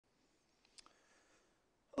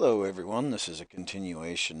Hello everyone, this is a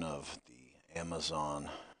continuation of the Amazon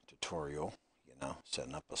tutorial,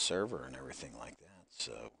 setting up a server and everything like that.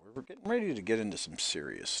 So we're getting ready to get into some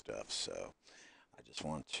serious stuff. So I just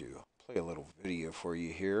want to play a little video for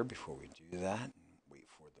you here before we do that and wait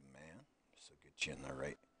for the man. So get you in the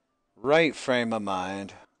right frame of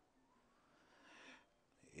mind.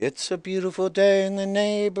 It's a beautiful day in the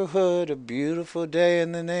neighborhood, a beautiful day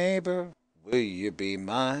in the neighbor. Will you be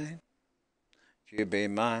mine? If you be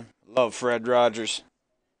mine. Love Fred Rogers.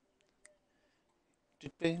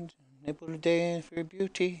 Nibble a day for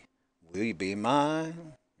beauty. Will you be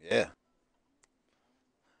mine? Yeah.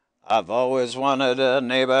 I've always wanted a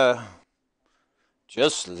neighbor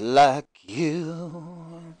just like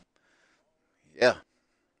you. Yeah.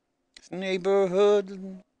 It's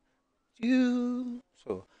neighborhood you.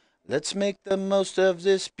 So let's make the most of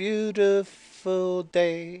this beautiful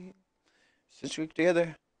day. Since we're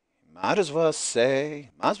together, might as well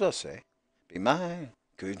say, be mine.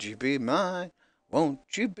 Could you be mine? Won't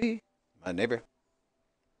you be my neighbor?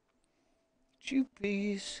 Would you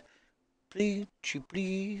please? Please, you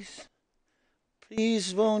please,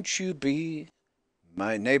 please won't you be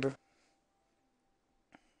my neighbor?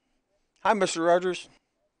 Hi, Mr. Rogers.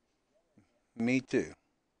 Me too.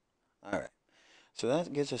 All right. So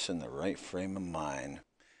that gets us in the right frame of mind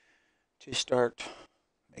to start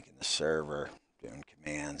making the server, doing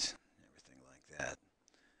commands, everything like that.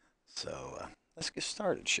 So let's get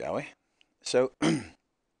started, shall we? So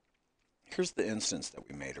here's the instance that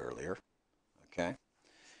we made earlier. Okay.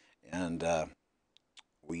 And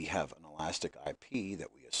we have an elastic IP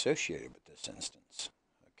that we associated with this instance.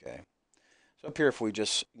 Okay. So up here, if we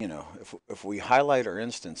just, if we highlight our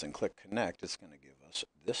instance and click connect, it's going to give us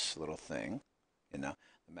this little thing, the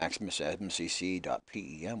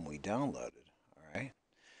maximusmcc.pem we downloaded, all right?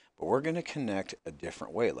 But we're going to connect a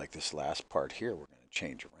different way, like this last part here, we're going to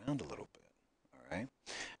change around a little bit, all right?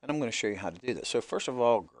 And I'm going to show you how to do this. So first of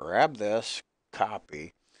all, grab this,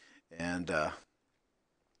 copy, and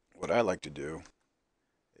what I like to do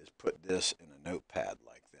is put this in a notepad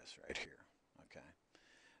like this right here.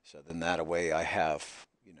 So then that way I have,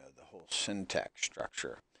 the whole syntax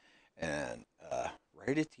structure. And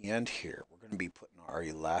right at the end here, we're going to be putting our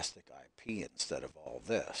elastic IP instead of all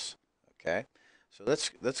this. Okay? So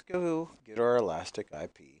let's go get our elastic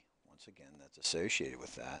IP. Once again, that's associated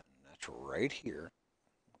with that. And that's right here.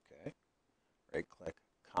 Okay? Right click,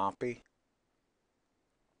 copy.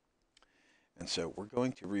 And so we're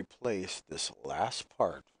going to replace this last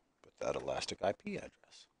part with that elastic IP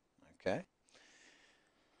address. Okay?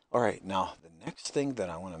 All right, now the next thing that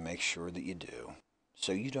I want to make sure that you do,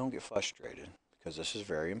 so you don't get frustrated, because this is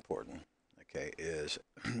very important, okay, is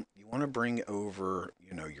you want to bring over,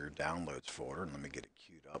 your downloads folder, and let me get it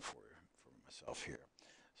queued up for myself here.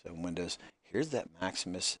 So in Windows, here's that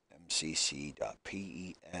maximusmcc.pem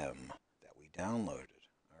that we downloaded,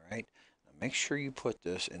 all right? Now make sure you put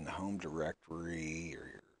this in the home directory or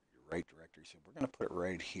your right directory. So we're going to put it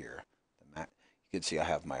right here. You can see I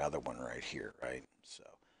have my other one right here, right? So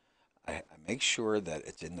I make sure that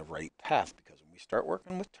it's in the right path, because when we start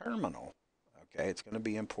working with terminal, okay, it's going to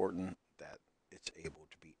be important that it's able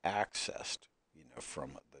to be accessed,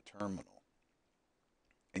 from the terminal.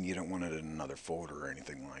 And you don't want it in another folder or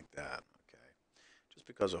anything like that, okay, just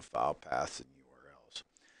because of file paths and URLs.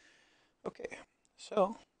 Okay,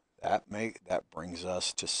 so that brings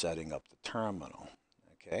us to setting up the terminal.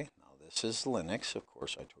 Okay, now this is Linux. Of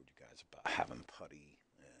course, I told you guys about having PuTTY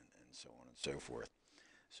and so on and so forth.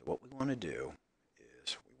 So what we want to do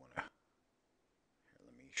is let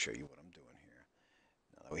me show you what I'm doing here.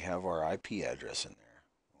 Now that we have our IP address in there,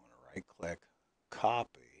 we want to right click,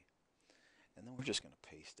 copy, and then we're just going to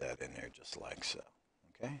paste that in there just like so.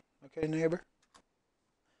 Okay? Okay, neighbor?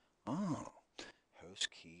 Oh, host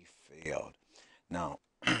key failed. Now,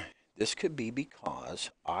 this could be because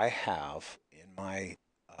I have in my,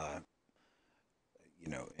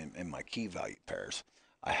 in my key value pairs,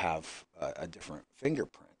 I have a different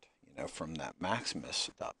fingerprint, from that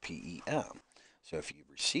maximus.pem. So if you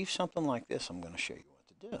receive something like this, I'm going to show you what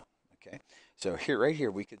to do. Okay. So right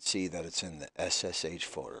here, we could see that it's in the SSH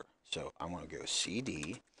folder. So I'm going to go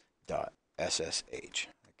cd.ssh.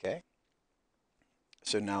 Okay.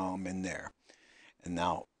 So now I'm in there. And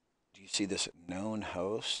now, do you see this known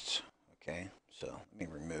hosts? Okay. So let me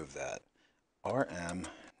remove that. rm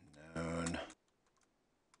known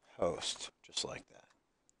host, just like that.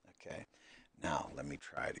 Okay. Now, let me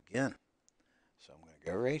try it again. So I'm going to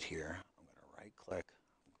go right here. I'm going to right click,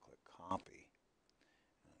 click copy.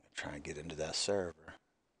 I'm going to try and get into that server.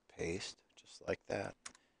 Paste, just like that.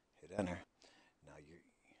 Hit enter. Now,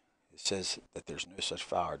 it says that there's no such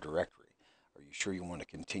file or directory. Are you you sure you want to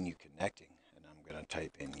continue connecting? And I'm going to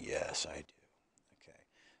type in yes, I do. Okay,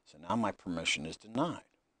 so now my permission is denied.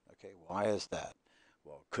 Okay, why is that?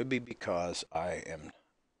 Well, it could be because I am,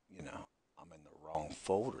 I'm in the wrong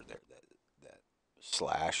folder there, that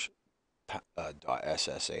slash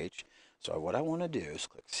 .ssh. So what I want to do is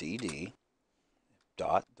click cd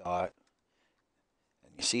dot dot,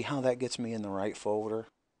 and you see how that gets me in the right folder?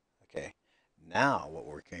 Okay, now what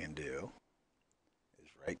we can do is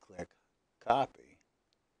right click, copy,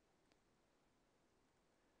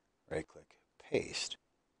 right click, paste,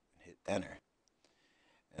 and hit enter.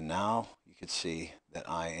 And now you can see that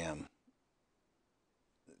I am,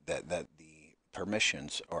 that the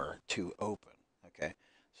permissions are to open. Okay,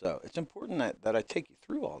 so it's important that I take you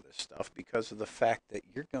through all this stuff because of the fact that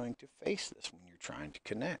you're going to face this when you're trying to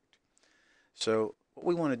connect. So what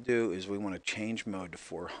we want to do is we want to change mode to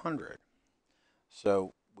 400.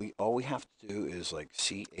 So all we have to do is like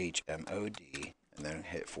chmod and then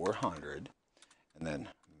hit 400 and then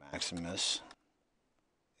maximus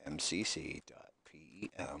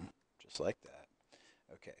mcc.pem, just like that.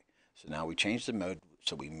 Okay, so now we changed the mode,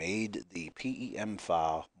 so we made the PEM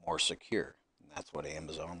file more secure, and that's what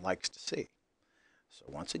Amazon likes to see. So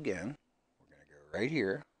once again, we're going to go right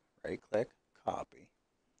here, right click, copy,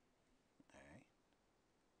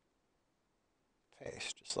 okay,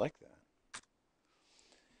 paste, just like that.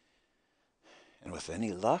 And with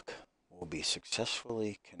any luck, we'll be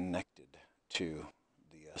successfully connected to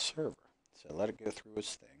the server. So let it go through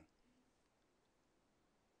its thing.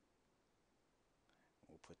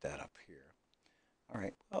 We'll put that up here. All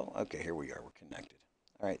right, well, okay, here we are, we're connected.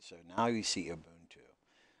 All right, so now you see Ubuntu.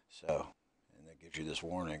 So, and that gives you this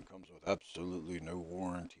warning, comes with absolutely no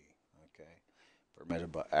warranty, okay?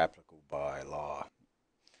 Permitted by, applicable by law.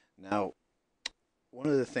 Now, one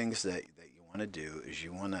of the things that you want to do is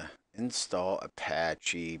you want to install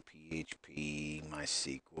Apache, PHP,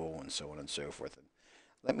 MySql, and so on and so forth. And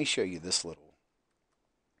let me show you this little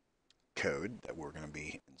code that we're going to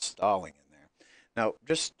be installing in there. Now,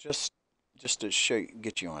 just to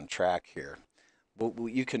get you on track here, well,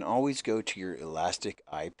 you can always go to your Elastic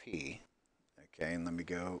IP. Okay, and let me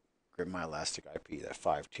go grab my Elastic IP, that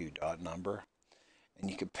 52 dot number, and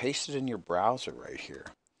you can paste it in your browser right here.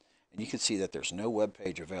 And you can see that there's no web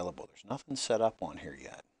page available. There's nothing set up on here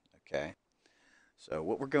yet. Okay, so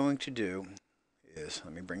what we're going to do is,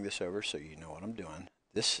 let me bring this over so you know what I'm doing.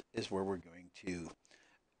 This is where we're going to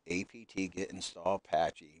apt get install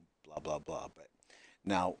Apache, blah, blah, blah. But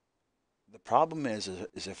now, the problem is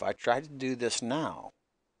if I try to do this now,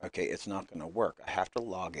 okay, it's not going to work. I have to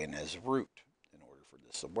log in as root in order for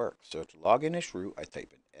this to work. So to log in as root, I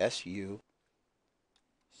type in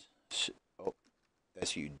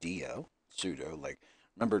sudo, sudo, like,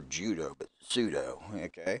 remember judo, but sudo,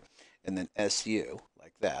 okay? And then su,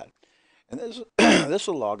 like that. And this, this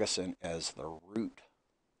will log us in as the root,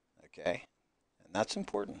 okay? And that's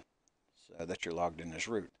important, so that you're logged in as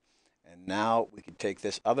root. And now we could take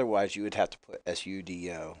this, otherwise you would have to put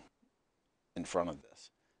sudo in front of this.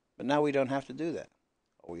 But now we don't have to do that.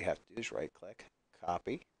 All we have to do is right click,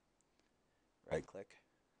 copy, right click,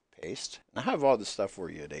 paste. And I have all this stuff for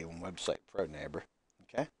you today on Website Pro Neighbor.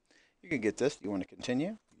 Okay, you can get this. Do you want to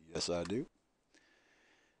continue? Yes, I do.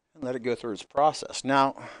 And let it go through its process.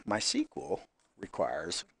 Now, MySql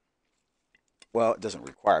requires, well, it doesn't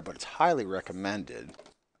require, but it's highly recommended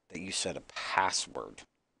that you set a password.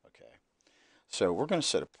 Okay, so we're going to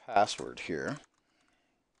set a password here.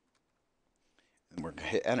 And we're going to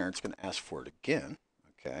hit enter. It's going to ask for it again.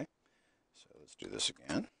 Okay, so let's do this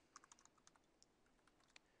again.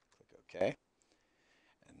 Click OK.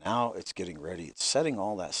 Now it's getting ready. It's setting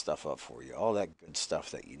all that stuff up for you, all that good stuff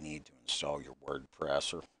that you need to install your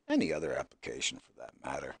WordPress or any other application for that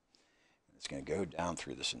matter. And it's going to go down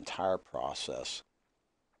through this entire process.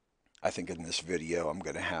 I think in this video I'm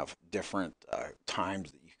going to have different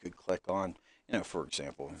times that you could click on. You know, for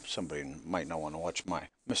example, somebody might not want to watch my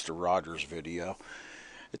Mr. Rogers video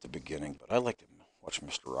at the beginning, but I like to watch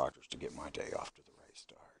Mr. Rogers to get my day off to the right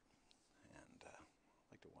start. And I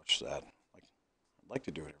like to watch that. I'd like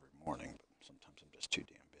to do it every morning, but sometimes I'm just too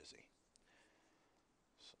damn busy.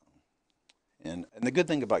 So, and the good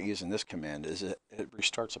thing about using this command is it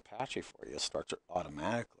restarts Apache for you. It starts it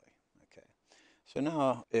automatically. Okay. So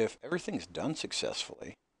now, if everything's done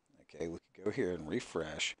successfully, okay, we could go here and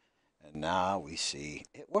refresh, and now we see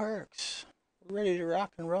it works. We're ready to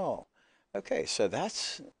rock and roll. Okay, so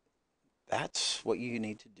that's what you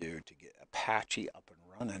need to do to get Apache up and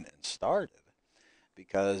running and started,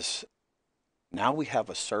 because now we have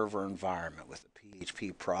a server environment with a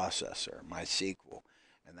PHP processor, MySql,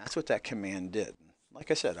 and that's what that command did. Like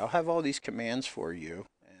I said, I'll have all these commands for you,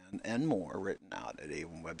 and more written out at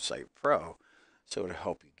Avon Website Pro, so to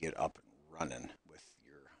help you get up and running with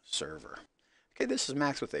your server. Okay, this is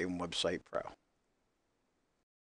Max with Avon Website Pro.